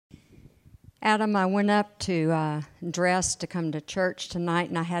Adam, I went up to dress to come to church tonight,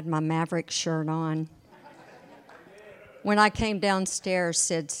 and I had my Maverick shirt on. When I came downstairs,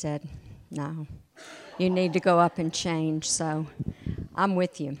 Sid said, "No, you need to go up and change." So I'm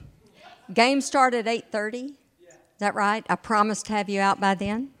with you. Game started at 8:30. Is that right? I promised to have you out by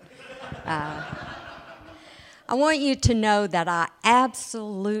then. I want you to know that I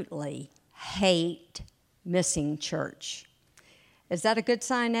absolutely hate missing church. Is that a good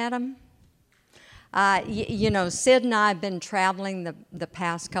sign, Adam? Sid and I have been traveling the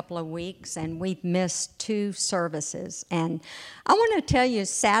past couple of weeks, and we've missed 2 services. And I want to tell you,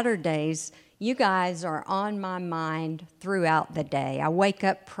 Saturdays, you guys are on my mind throughout the day. I wake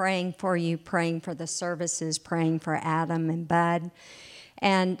up praying for you, praying for the services, praying for Adam and Bud.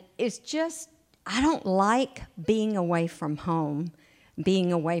 And it's just, I don't like being away from home,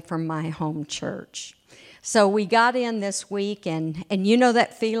 being away from my home church. So we got in this week, and you know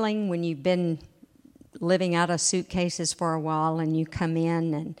that feeling when you've been living out of suitcases for a while and you come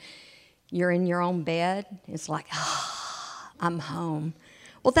in and you're in your own bed? It's like, I'm home.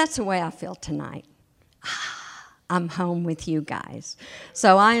 Well, that's the way I feel tonight. I'm home with you guys.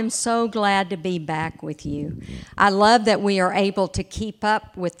 So I am so glad to be back with you. I love that we are able to keep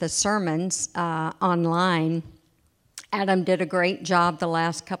up with the sermons online. Adam did a great job the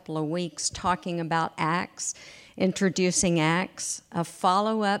last couple of weeks talking about Acts, introducing Acts, a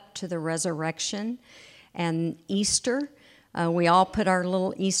follow-up to the resurrection and Easter. We all put our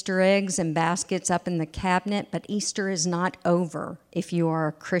little Easter eggs and baskets up in the cabinet, but Easter is not over if you are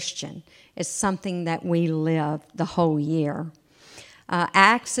a Christian. It's something that we live the whole year.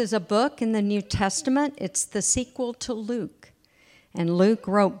 Acts is a book in the New Testament. It's the sequel to Luke. And Luke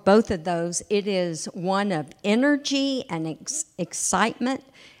wrote both of those. It is one of energy and excitement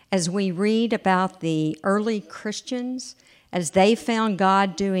as we read about the early Christians, as they found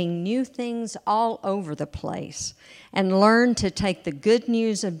God doing new things all over the place and learned to take the good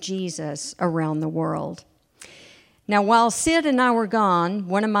news of Jesus around the world. Now, while Sid and I were gone,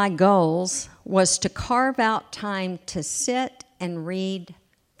 one of my goals was to carve out time to sit and read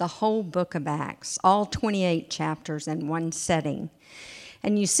the whole book of Acts, all 28 chapters in one setting.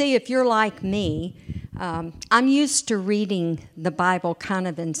 And you see, if you're like me, I'm used to reading the Bible kind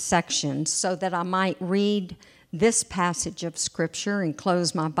of in sections so that I might read this passage of Scripture and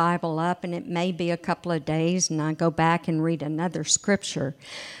close my Bible up, and it may be a couple of days, and I go back and read another Scripture.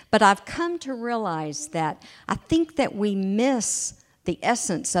 But I've come to realize that I think that we miss the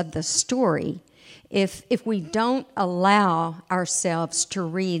essence of the story if we don't allow ourselves to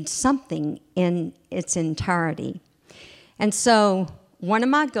read something in its entirety. And so one of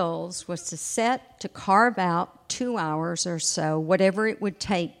my goals was to carve out 2 hours or so, whatever it would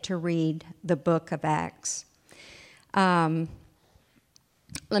take to read the book of Acts. Let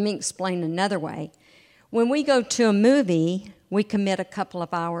me explain another way. When we go to a movie, we commit a couple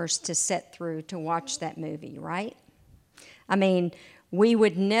of hours to sit through to watch that movie, right? I mean, we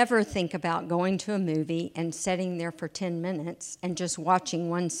would never think about going to a movie and sitting there for 10 minutes and just watching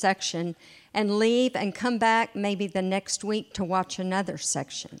one section and leave and come back maybe the next week to watch another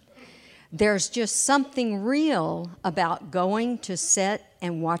section. There's just something real about going to sit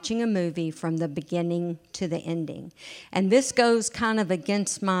and watching a movie from the beginning to the ending. And this goes kind of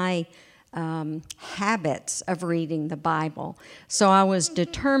against my habits of reading the Bible. So I was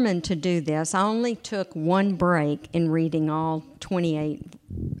determined to do this. I only took one break in reading all 28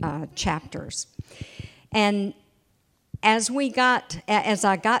 chapters. And as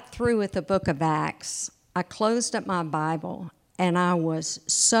I got through with the book of Acts, I closed up my Bible, and I was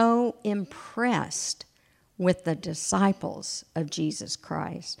so impressed with the disciples of Jesus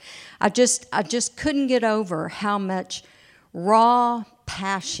Christ. I just couldn't get over how much raw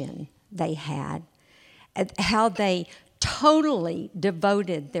passion they had, how they totally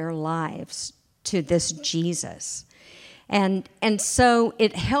devoted their lives to this Jesus. And so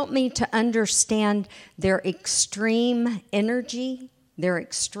it helped me to understand their extreme energy, their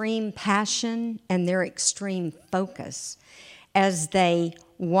extreme passion, and their extreme focus as they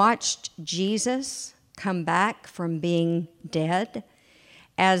watched Jesus come back from being dead,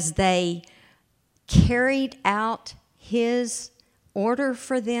 as they carried out his order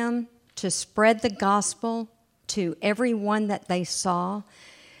for them to spread the gospel to everyone that they saw.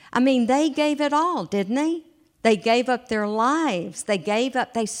 I mean, they gave it all, didn't they? They gave up their lives.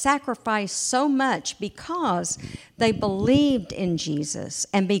 They sacrificed so much because they believed in Jesus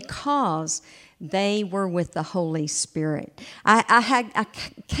and because they were with the Holy Spirit. I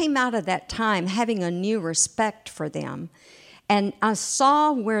came out of that time having a new respect for them, and I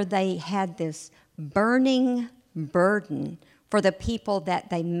saw where they had this burning burden for the people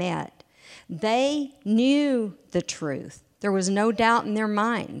that they met. They knew the truth. There was no doubt in their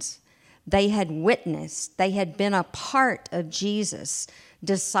minds. They had witnessed. They had been a part of Jesus'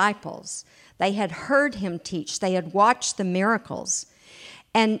 disciples. They had heard him teach. They had watched the miracles.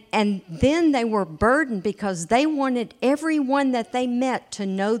 And then they were burdened because they wanted everyone that they met to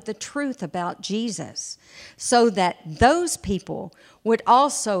know the truth about Jesus, so that those people would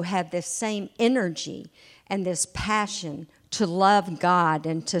also have this same energy and this passion to love God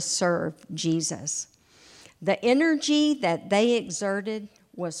and to serve Jesus. The energy that they exerted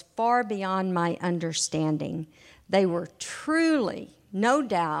was far beyond my understanding. They were truly, no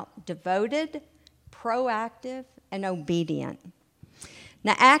doubt, devoted, proactive, and obedient.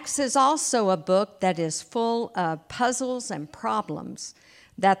 Now, Acts is also a book that is full of puzzles and problems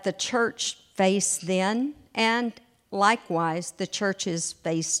that the church faced then, and likewise the churches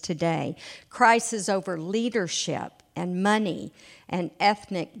face today. Crises over leadership and money and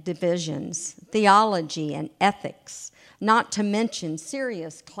ethnic divisions, theology and ethics, not to mention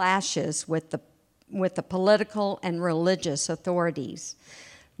serious clashes with the political and religious authorities.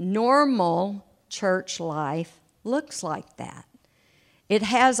 Normal church life looks like that. It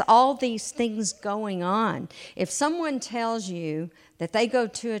has all these things going on. If someone tells you that they go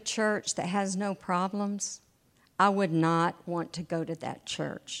to a church that has no problems, I would not want to go to that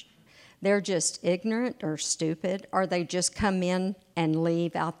church. They're just ignorant or stupid, or they just come in and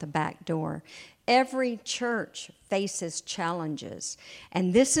leave out the back door. Every church faces challenges,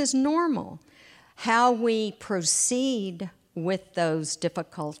 and this is normal. How we proceed with those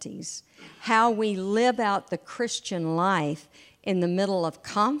difficulties, how we live out the Christian life in the middle of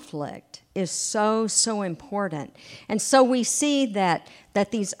conflict is so important. And so we see that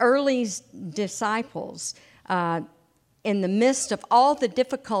these early disciples, in the midst of all the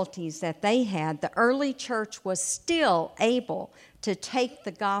difficulties that they had, the early church was still able to take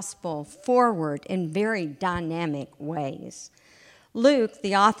the gospel forward in very dynamic ways. Luke,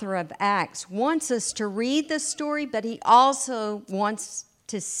 the author of Acts, wants us to read the story, but he also wants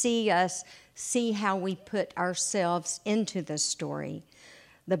to see how we put ourselves into the story.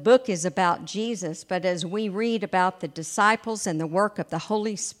 The book is about Jesus, but as we read about the disciples and the work of the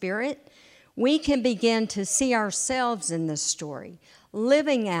Holy Spirit, we can begin to see ourselves in the story,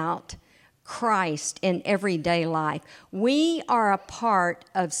 living out Christ in everyday life. We are a part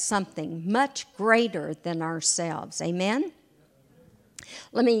of something much greater than ourselves. Amen?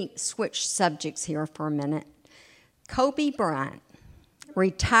 Let me switch subjects here for a minute. Kobe Bryant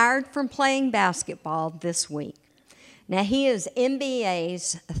retired from playing basketball this week. Now, he is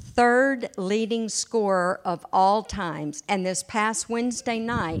NBA's third leading scorer of all times, and this past Wednesday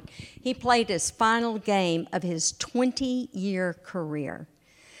night, he played his final game of his 20-year career.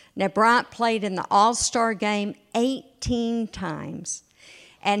 Now, Bryant played in the All-Star game 18 times,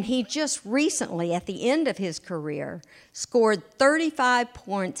 and he just recently, at the end of his career, scored 35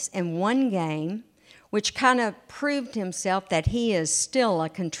 points in one game, which kind of proved himself that he is still a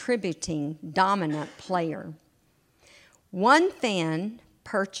contributing, dominant player. One fan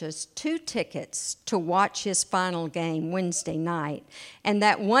purchased 2 tickets to watch his final game Wednesday night, and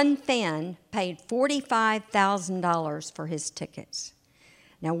that one fan paid $45,000 for his tickets.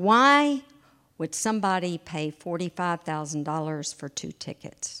 Now, why would somebody pay $45,000 for 2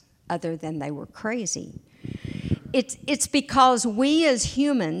 tickets, other than they were crazy? It's because we as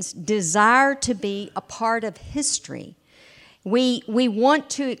humans desire to be a part of history. We want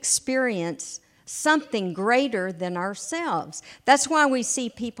to experience something greater than ourselves. That's why we see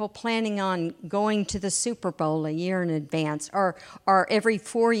people planning on going to the Super Bowl a year in advance, or every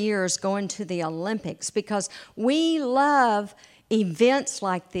 4 years going to the Olympics, because we love events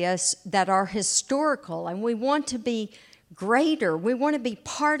like this that are historical, and we want to be greater. We want to be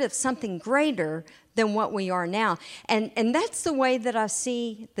part of something greater than what we are now. And that's the way that I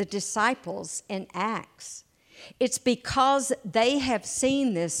see the disciples in Acts. It's because they have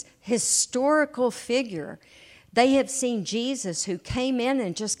seen this historical figure. They have seen Jesus, who came in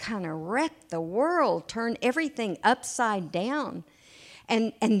and just kind of wrecked the world, turned everything upside down.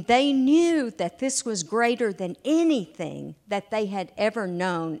 And they knew that this was greater than anything that they had ever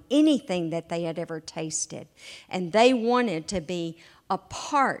known, anything that they had ever tasted. And they wanted to be a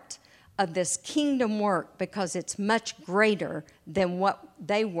part of this kingdom work because it's much greater than what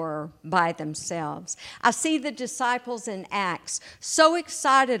they were by themselves. I see the disciples in Acts so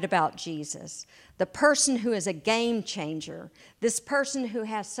excited about Jesus, the person who is a game changer, this person who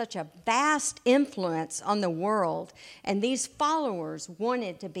has such a vast influence on the world, and these followers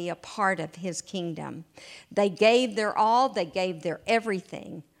wanted to be a part of his kingdom. They gave their all, they gave their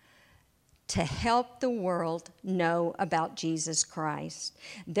everything to help the world know about Jesus Christ.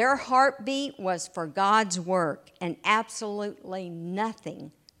 Their heartbeat was for God's work, and absolutely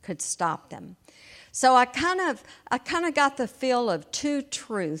nothing could stop them. So I kind of got the feel of two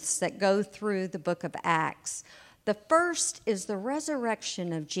truths that go through the book of Acts. The first is the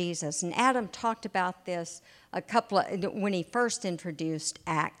resurrection of Jesus, and Adam talked about this when he first introduced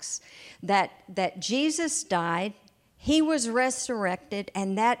Acts, that Jesus died, he was resurrected,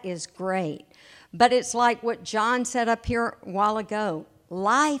 and that is great. But it's like what John said up here a while ago,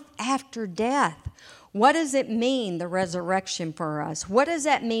 life after death. What does it mean, the resurrection for us? What does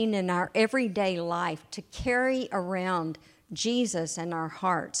that mean in our everyday life to carry around Jesus in our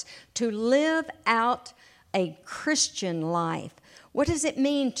hearts, to live out a Christian life? What does it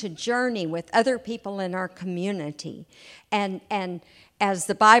mean to journey with other people in our community? And as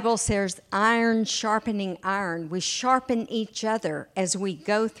the Bible says, iron sharpening iron, we sharpen each other as we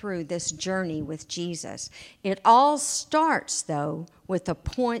go through this journey with Jesus. It all starts, though, with a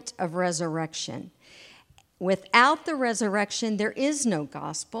point of resurrection. Without the resurrection, there is no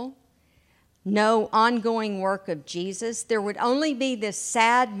gospel, no ongoing work of Jesus. There would only be this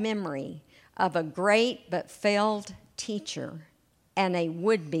sad memory of a great but failed teacher and a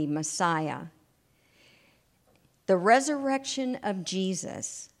would-be Messiah. The resurrection of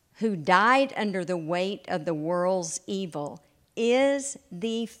Jesus, who died under the weight of the world's evil, is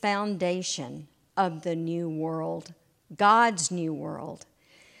the foundation of the new world, God's new world.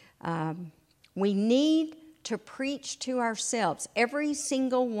 We need to preach to ourselves. Every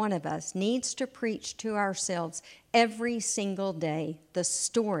single one of us needs to preach to ourselves every single day the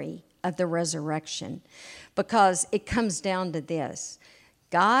story of the resurrection, because it comes down to this.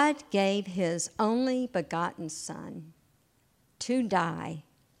 God gave his only begotten Son to die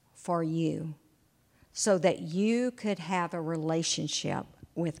for you so that you could have a relationship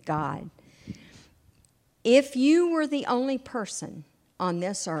with God. If you were the only person on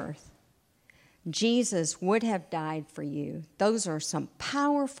this earth, Jesus would have died for you. Those are some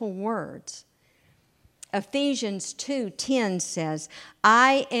powerful words. Ephesians 2:10 says,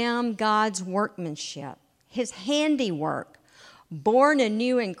 I am God's workmanship, his handiwork, born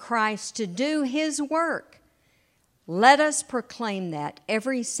anew in Christ to do his work. Let us proclaim that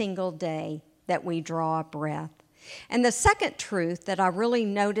every single day that we draw a breath. And the second truth that I really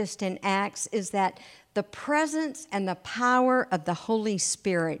noticed in Acts is that the presence and the power of the Holy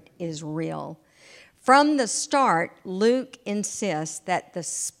Spirit is real. From the start, Luke insists that the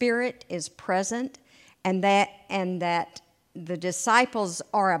Spirit is present and that the disciples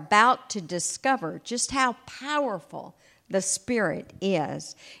are about to discover just how powerful the Spirit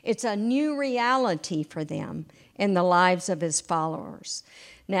is. It's a new reality for them in the lives of his followers.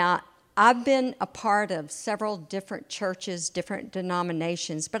 Now, I've been a part of several different churches, different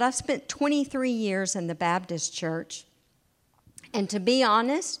denominations, but I spent 23 years in the Baptist church. And to be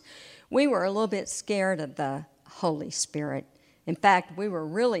honest, we were a little bit scared of the Holy Spirit. In fact, we were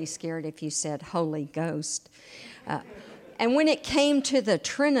really scared if you said Holy Ghost. And when it came to the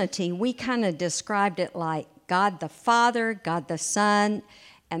Trinity, we kind of described it like God the Father, God the Son,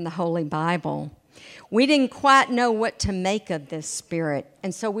 and the Holy Bible. We didn't quite know what to make of this Spirit,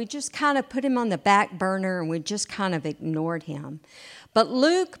 and so we just kind of put him on the back burner and we just kind of ignored him. But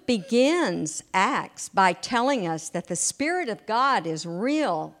Luke begins Acts by telling us that the Spirit of God is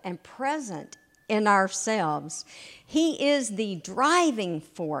real and present in ourselves. He is the driving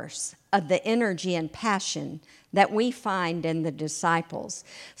force of the energy and passion that we find in the disciples.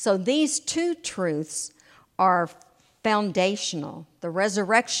 So these two truths are foundational: the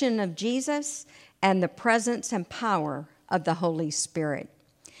resurrection of Jesus and the presence and power of the Holy Spirit.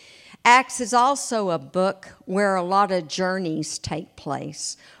 Acts is also a book where a lot of journeys take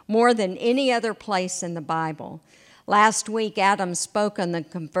place, more than any other place in the Bible. Last week, Adam spoke on the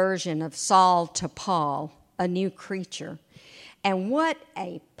conversion of Saul to Paul, a new creature. And what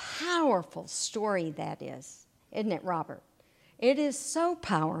a powerful story that is, isn't it, Robert? It is so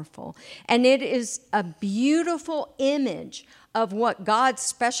powerful, and it is a beautiful image of what God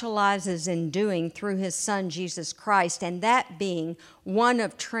specializes in doing through his Son, Jesus Christ, and that being one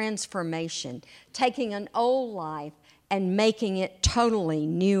of transformation, taking an old life and making it totally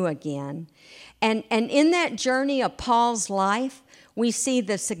new again. And in that journey of Paul's life, we see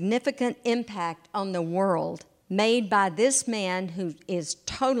the significant impact on the world made by this man who is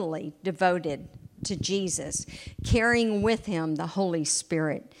totally devoted to Jesus, carrying with him the Holy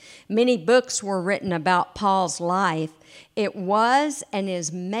Spirit. Many books were written about Paul's life. It was and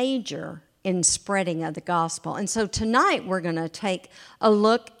is major in spreading of the gospel. And so tonight we're going to take a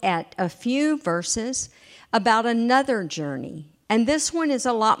look at a few verses about another journey, And this one is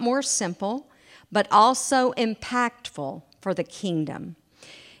a lot more simple, but also impactful for the kingdom.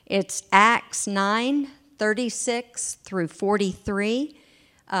 It's Acts 9:36 through 43.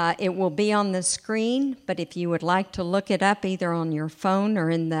 It will be on the screen, but if you would like to look it up either on your phone or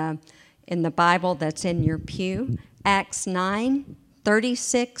in the Bible that's in your pew, Acts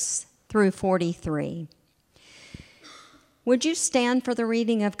 9:36 through 43. Would you stand for the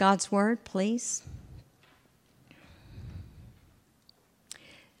reading of God's word, please?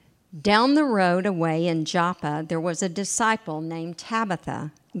 Down the road away in Joppa, there was a disciple named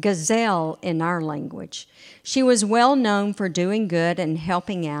Tabitha, Gazelle in our language. She was well known for doing good and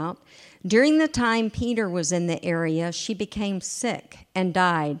helping out. During the time Peter was in the area, she became sick and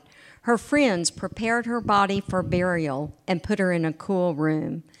died. Her friends prepared her body for burial and put her in a cool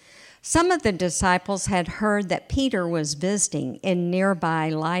room. Some of the disciples had heard that Peter was visiting in nearby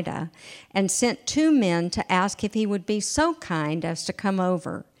Lydda and sent 2 men to ask if he would be so kind as to come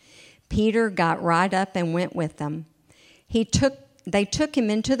over. Peter got right up and went with them. They took him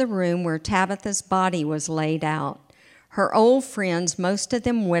into the room where Tabitha's body was laid out. Her old friends, most of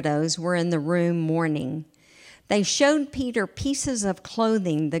them widows, were in the room mourning. They showed Peter pieces of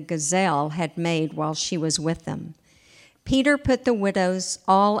clothing the Gazelle had made while she was with them. Peter put the widows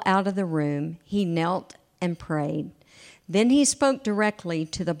all out of the room. He knelt and prayed. Then he spoke directly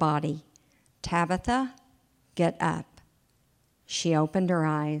to the body. "Tabitha, get up." She opened her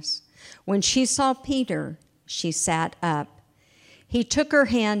eyes. When she saw Peter, she sat up. He took her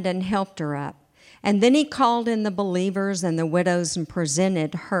hand and helped her up. And then he called in the believers and the widows and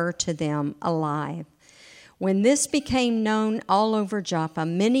presented her to them alive. When this became known all over Joppa,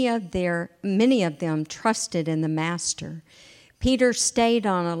 many of them trusted in the Master. Peter stayed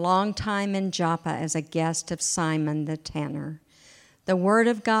on a long time in Joppa as a guest of Simon the tanner. The word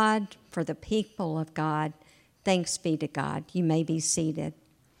of God for the people of God. Thanks be to God. You may be seated.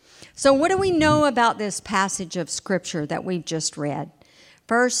 So what do we know about this passage of Scripture that we've just read?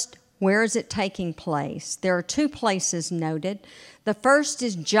 First, where is it taking place? There are 2 places noted. The first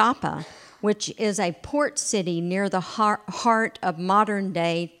is Joppa, which is a port city near the heart of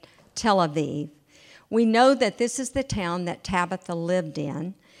modern-day Tel Aviv. We know that this is the town that Tabitha lived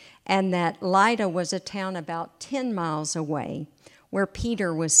in, and that Lydda was a town about 10 miles away, where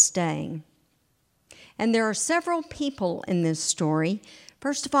Peter was staying. And there are several people in this story.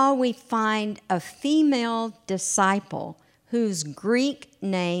 First of all, we find a female disciple whose Greek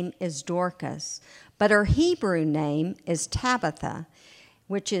name is Dorcas, but her Hebrew name is Tabitha,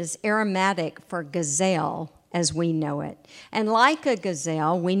 which is Aramaic for gazelle as we know it. And like a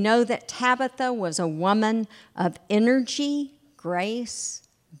gazelle, we know that Tabitha was a woman of energy, grace,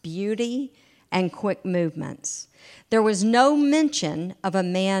 beauty, and quick movements. There was no mention of a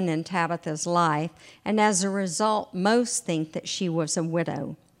man in Tabitha's life, and as a result, most think that she was a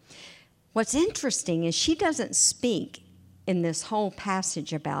widow. What's interesting is she doesn't speak in this whole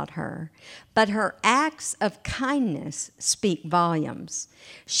passage about her, but her acts of kindness speak volumes.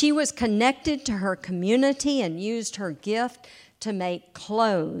 She was connected to her community and used her gift to make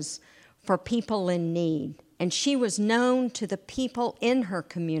clothes for people in need. And she was known to the people in her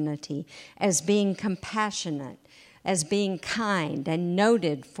community as being compassionate, as being kind, and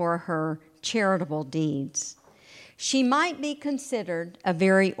noted for her charitable deeds. She might be considered a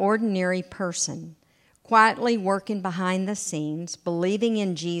very ordinary person, quietly working behind the scenes, believing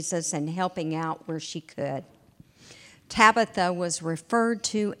in Jesus and helping out where she could. Tabitha was referred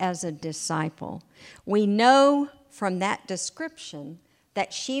to as a disciple. We know from that description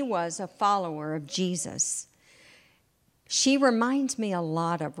that she was a follower of Jesus. She reminds me a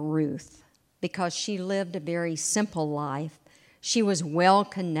lot of Ruth because she lived a very simple life. She was well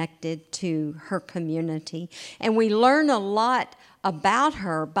connected to her community, and we learn a lot about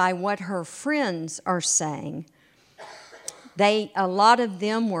her by what her friends are saying. A lot of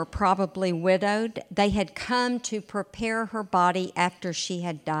them were probably widowed. They had come to prepare her body after she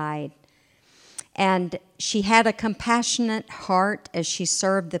had died. And she had a compassionate heart as she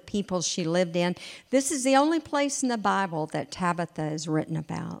served the people she lived in. This is the only place in the Bible that Tabitha is written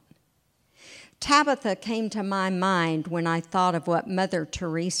about. Tabitha came to my mind when I thought of what Mother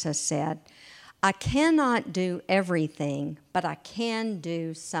Teresa said. I cannot do everything, but I can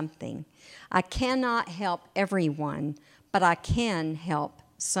do something. I cannot help everyone, but I can help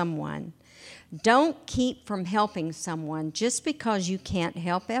someone. Don't keep from helping someone just because you can't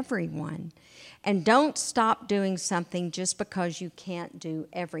help everyone. And don't stop doing something just because you can't do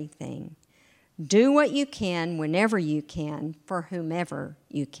everything. Do what you can whenever you can for whomever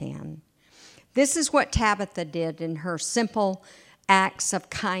you can. This is what Tabitha did in her simple acts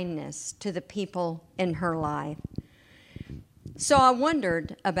of kindness to the people in her life. So I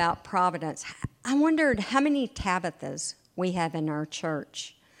wondered about Providence. I wondered how many Tabithas we have in our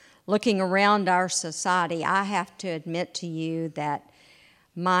church. Looking around our society, I have to admit to you that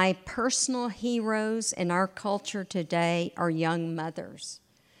my personal heroes in our culture today are young mothers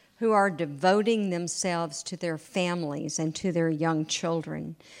who are devoting themselves to their families and to their young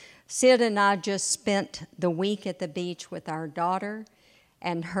children. Sid and I just spent the week at the beach with our daughter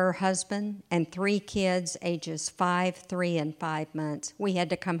and her husband and 3 kids, ages 5, 3, and 5 months. We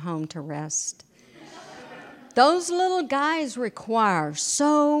had to come home to rest. Those little guys require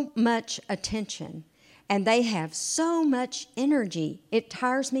so much attention, and they have so much energy. It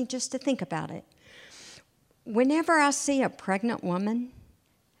tires me just to think about it. Whenever I see a pregnant woman,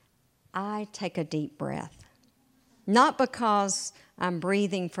 I take a deep breath. Not because I'm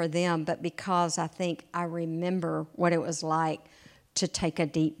breathing for them, but because I think I remember what it was like to take a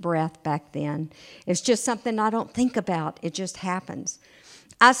deep breath back then. It's just something I don't think about. It just happens.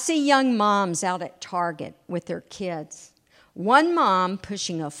 I see young moms out at Target with their kids. One mom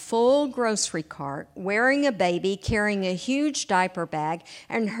pushing a full grocery cart, wearing a baby, carrying a huge diaper bag,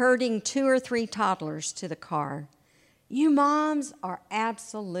 and herding 2 or 3 toddlers to the car. You moms are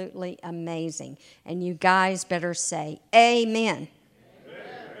absolutely amazing, and you guys better say amen.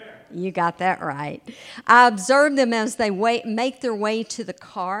 You got that right. I observe them as they make their way to the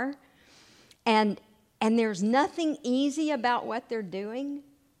car, and there's nothing easy about what they're doing,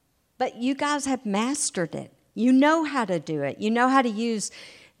 but you guys have mastered it. You know how to do it. You know how to use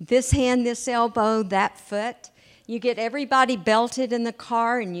this hand, this elbow, that foot. You get everybody belted in the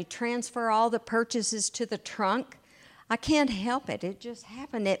car, and you transfer all the purchases to the trunk. I can't help it. It just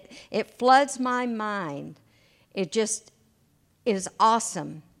happened. It floods my mind. It just is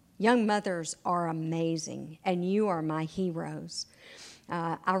awesome. Young mothers are amazing, and you are my heroes.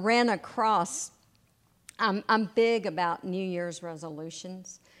 I ran across, I'm big about New Year's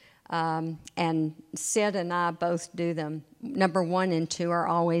resolutions, and Sid and I both do them. Number 1 and 2 are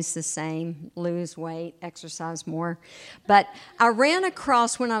always the same: lose weight, exercise more. But I ran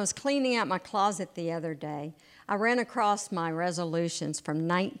across, when I was cleaning out my closet the other day, I ran across my resolutions from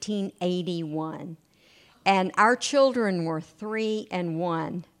 1981. And our children were 3 and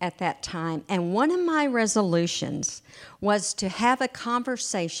 1 at that time. And one of my resolutions was to have a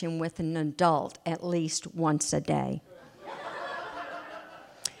conversation with an adult at least once a day.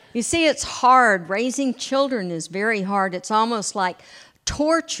 You see, it's hard. Raising children is very hard. It's almost like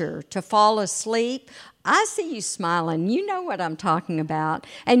torture to fall asleep. I see you smiling. You know what I'm talking about.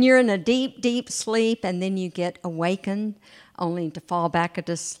 And you're in a deep, deep sleep, and then you get awakened, only to fall back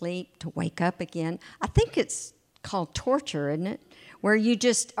into sleep, to wake up again. I think it's called torture, isn't it? Where you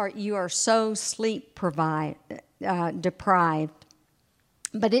are so sleep deprived.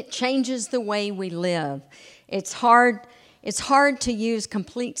 But it changes the way we live. It's hard to use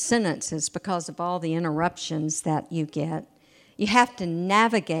complete sentences because of all the interruptions that you get. You have to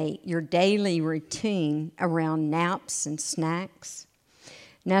navigate your daily routine around naps and snacks.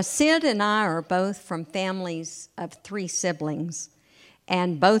 Now, Sid and I are both from families of 3 siblings,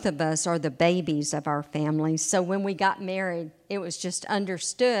 and both of us are the babies of our families. So when we got married, it was just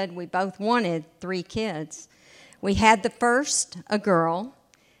understood we both wanted 3 kids. We had the first, a girl.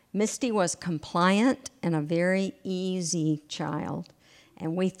 Misty was compliant and a very easy child,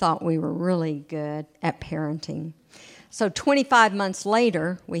 and we thought we were really good at parenting. So 25 months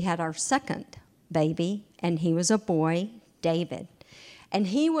later, we had our second baby, and he was a boy, David. And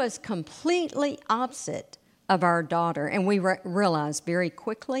he was completely opposite of our daughter. And we realized very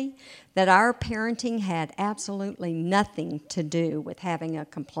quickly that our parenting had absolutely nothing to do with having a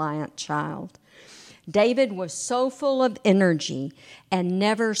compliant child. David was so full of energy and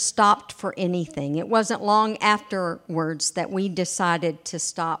never stopped for anything. It wasn't long afterwards that we decided to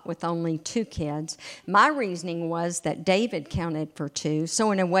stop with only 2 kids. My reasoning was that David counted for 2,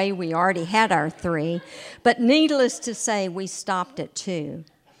 so in a way we already had our 3. But needless to say, we stopped at 2.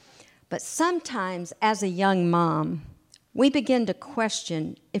 But sometimes, as a young mom, we begin to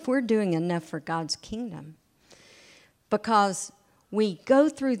question if we're doing enough for God's kingdom. Because we go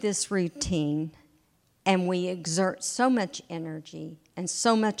through this routine and we exert so much energy and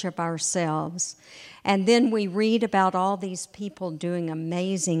so much of ourselves. And then we read about all these people doing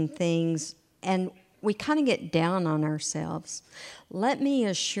amazing things, and we kind of get down on ourselves. Let me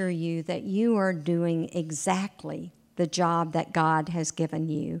assure you that you are doing exactly the job that God has given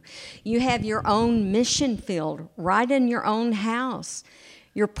you. You have your own mission field right in your own house.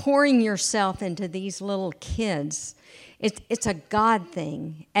 You're pouring yourself into these little kids. It's a God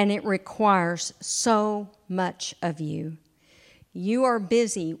thing, and it requires so much of you. You are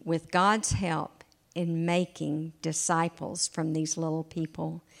busy, with God's help, in making disciples from these little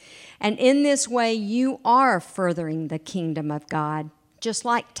people. And in this way, you are furthering the kingdom of God, just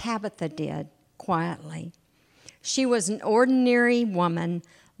like Tabitha did quietly. She was an ordinary woman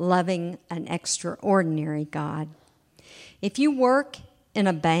loving an extraordinary God. If you work in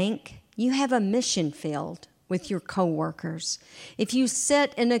a bank, you have a mission field with your coworkers. If you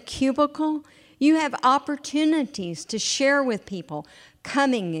sit in a cubicle, you have opportunities to share with people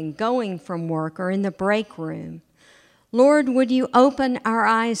coming and going from work or in the break room. Lord, would you open our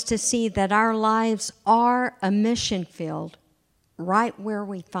eyes to see that our lives are a mission field right where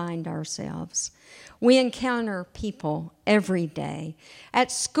we find ourselves. We encounter people every day.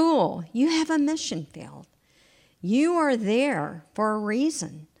 At school, you have a mission field. You are there for a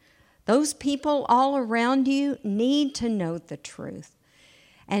reason. Those people all around you need to know the truth,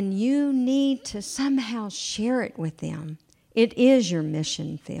 and you need to somehow share it with them. It is your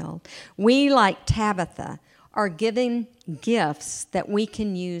mission field. We, like Tabitha, are given gifts that we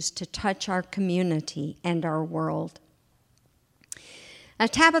can use to touch our community and our world. Now,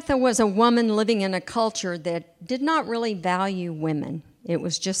 Tabitha was a woman living in a culture that did not really value women. It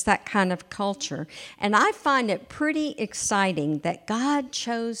was just that kind of culture. And I find it pretty exciting that God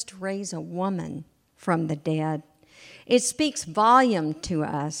chose to raise a woman from the dead. It speaks volume to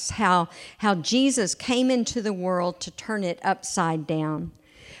us how Jesus came into the world to turn it upside down.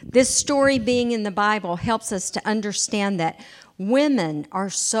 This story being in the Bible helps us to understand that women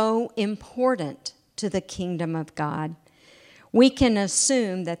are so important to the kingdom of God. We can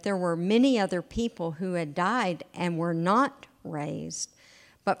assume that there were many other people who had died and were not raised,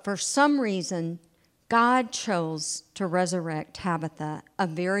 but for some reason, God chose to resurrect Tabitha, a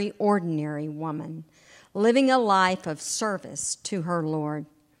very ordinary woman, living a life of service to her Lord.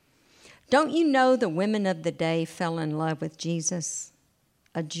 Don't you know the women of the day fell in love with Jesus,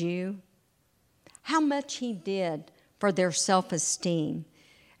 a Jew? How much he did for their self-esteem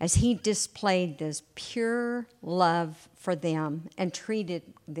as he displayed this pure love for them and treated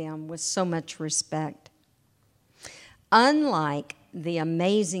them with so much respect. Unlike the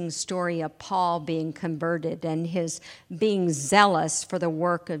amazing story of Paul being converted and his being zealous for the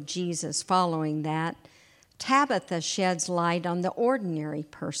work of Jesus following that, Tabitha sheds light on the ordinary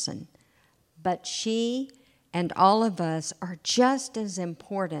person. But she and all of us are just as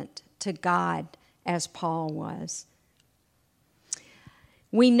important to God as Paul was.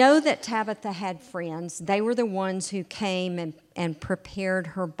 We know that Tabitha had friends. They were the ones who came and prepared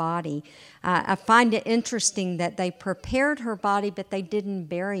her body. I find it interesting that they prepared her body, but they didn't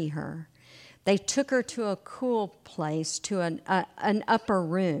bury her. They took her to a cool place, to an upper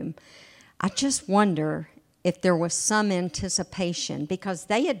room. I just wonder if there was some anticipation, because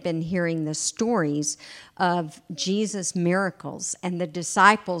they had been hearing the stories of Jesus' miracles and the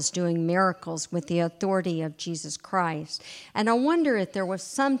disciples doing miracles with the authority of Jesus Christ. And I wonder if there was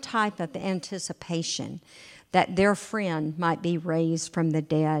some type of anticipation that their friend might be raised from the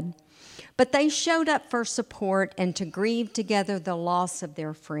dead. But they showed up for support and to grieve together the loss of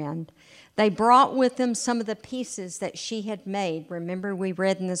their friend. They brought with them some of the pieces that she had made. Remember, we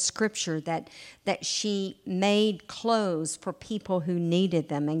read in the scripture that she made clothes for people who needed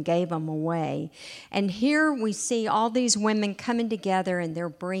them and gave them away. And here we see all these women coming together, and they're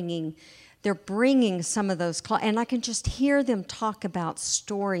bringing some of those clothes. And I can just hear them talk about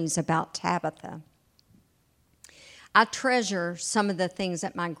stories about Tabitha. I treasure some of the things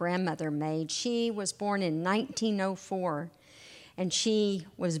that my grandmother made. She was born in 1904. And she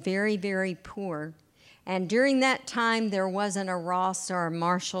was very, very poor. And during that time, there wasn't a Ross or a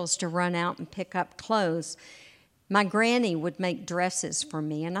Marshalls to run out and pick up clothes. My granny would make dresses for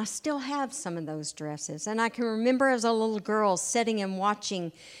me, and I still have some of those dresses. And I can remember as a little girl sitting and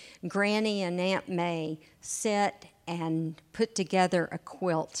watching Granny and Aunt May sit and put together a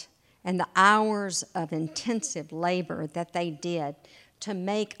quilt, and the hours of intensive labor that they did to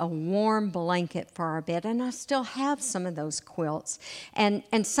make a warm blanket for our bed. And I still have some of those quilts. And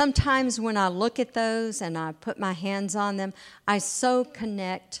sometimes when I look at those and I put my hands on them, I so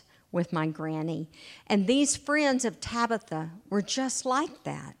connect with my granny. And these friends of Tabitha were just like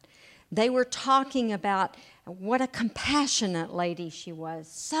that. They were talking about what a compassionate lady she was,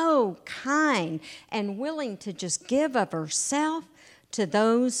 so kind and willing to just give of herself to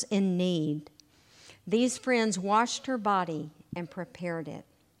those in need. These friends washed her body and prepared it.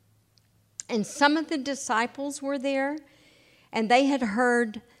 And some of the disciples were there, and they had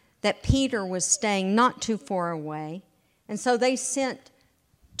heard that Peter was staying not too far away. And so they sent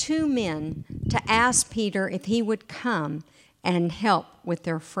 2 men to ask Peter if he would come and help with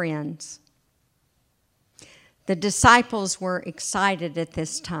their friends. The disciples were excited at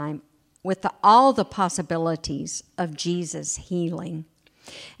this time. with all the possibilities of Jesus healing.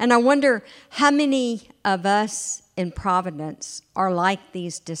 And I wonder how many of us in Providence are like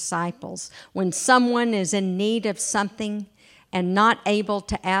these disciples. When someone is in need of something and not able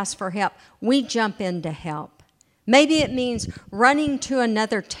to ask for help, we jump in to help. Maybe it means running to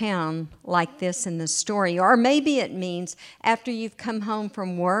another town like this in the story, or maybe it means after you've come home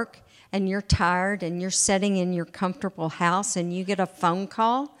from work and you're tired and you're sitting in your comfortable house and you get a phone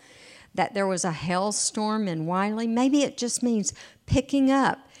call that there was a hailstorm in Wiley. Maybe it just means picking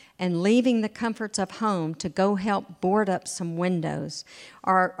up and leaving the comforts of home to go help board up some windows,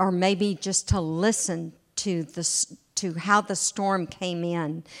 or maybe just to listen to how the storm came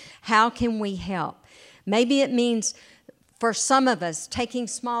in. How can we help? Maybe it means, for some of us, taking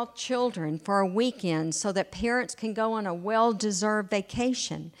small children for a weekend so that parents can go on a well-deserved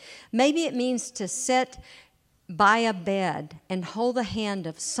vacation. Maybe it means to sit by a bed and hold the hand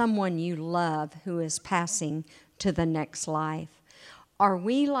of someone you love who is passing to the next life. Are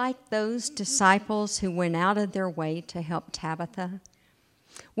we like those disciples who went out of their way to help Tabitha?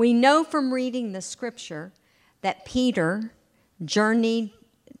 We know from reading the scripture that Peter journeyed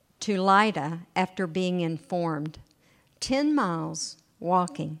to Lydda after being informed. 10 miles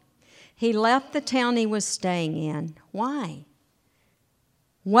walking. He left the town he was staying in. Why?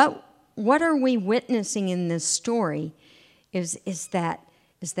 What are we witnessing in this story is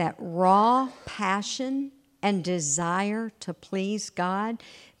that raw passion and desire to please God.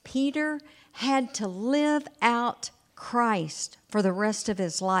 Peter had to live out Christ for the rest of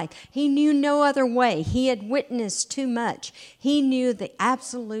his life. He knew no other way. He had witnessed too much. He knew the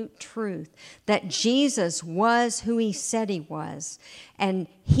absolute truth that Jesus was who he said he was, and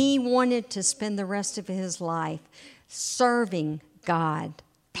he wanted to spend the rest of his life serving God.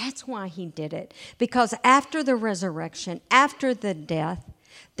 That's why he did it. Because after the resurrection, after the death,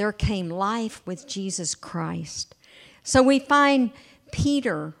 there came life with Jesus Christ. So we find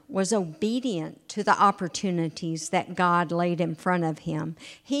Peter was obedient to the opportunities that God laid in front of him.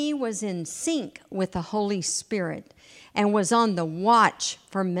 He was in sync with the Holy Spirit and was on the watch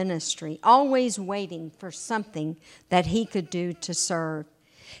for ministry, always waiting for something that he could do to serve.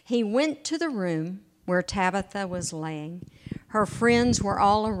 He went to the room where Tabitha was laying. Her friends were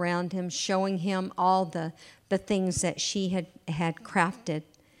all around him, showing him all the things that she had crafted.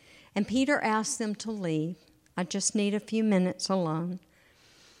 And Peter asked them to leave. I just need a few minutes alone.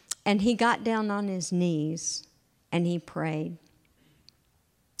 And he got down on his knees and he prayed.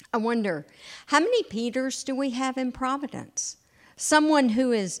 I wonder, how many Peters do we have in Providence? Someone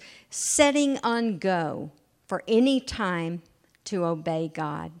who is setting on go for any time to obey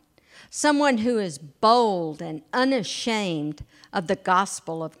God. Someone who is bold and unashamed of the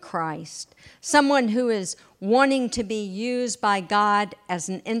gospel of Christ. Someone who is wanting to be used by God as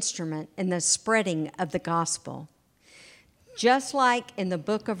an instrument in the spreading of the gospel. Just like in the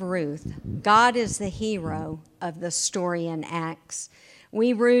book of Ruth, God is the hero of the story in Acts.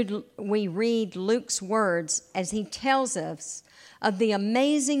 We read Luke's words as he tells us of the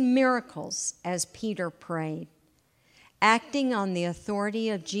amazing miracles as Peter prayed. Acting on the authority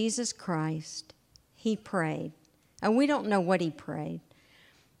of Jesus Christ, he prayed. And we don't know what he prayed.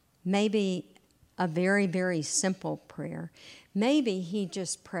 Maybe a very, very simple prayer. Maybe he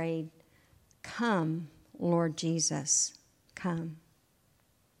just prayed, "Come, Lord Jesus, come."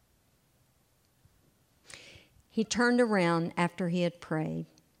 He turned around after he had prayed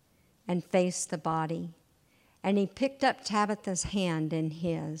and faced the body. And he picked up Tabitha's hand in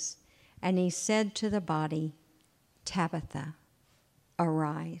his, and he said to the body, "Tabitha,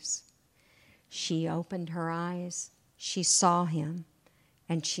 arise." She opened her eyes, she saw him,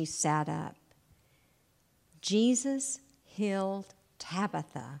 and she sat up. Jesus healed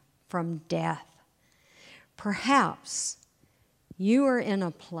Tabitha from death. Perhaps you are in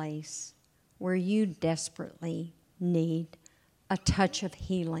a place where you desperately need a touch of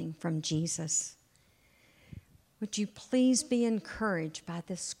healing from Jesus. Would you please be encouraged by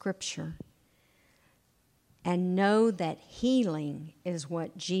this scripture and know that healing is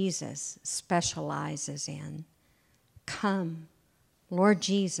what Jesus specializes in. Come, Lord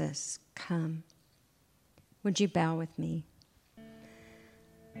Jesus, come. Would you bow with me?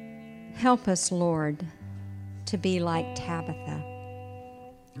 Help us, Lord, to be like Tabitha,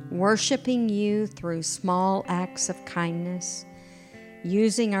 worshiping you through small acts of kindness,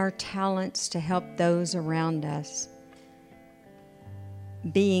 using our talents to help those around us,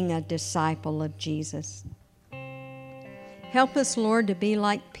 being a disciple of Jesus. Help us, Lord, to be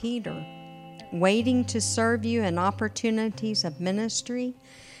like Peter, waiting to serve you in opportunities of ministry,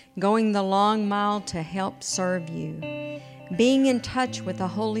 going the long mile to help serve you. being in touch with the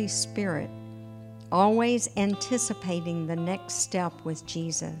Holy Spirit, always anticipating the next step with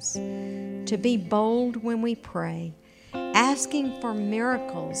Jesus, to be bold when we pray, asking for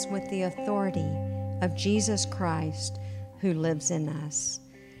miracles with the authority of Jesus Christ who lives in us.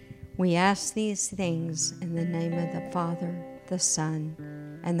 We ask these things in the name of the Father, the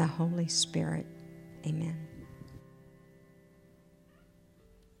Son, and the Holy Spirit. Amen.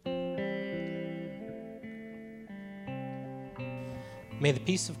 May the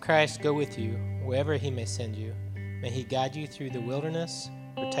peace of Christ go with you wherever he may send you. May he guide you through the wilderness,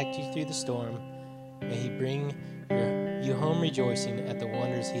 protect you through the storm. May he bring you home rejoicing at the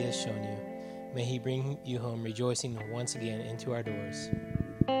wonders he has shown you. May he bring you home rejoicing once again into our doors.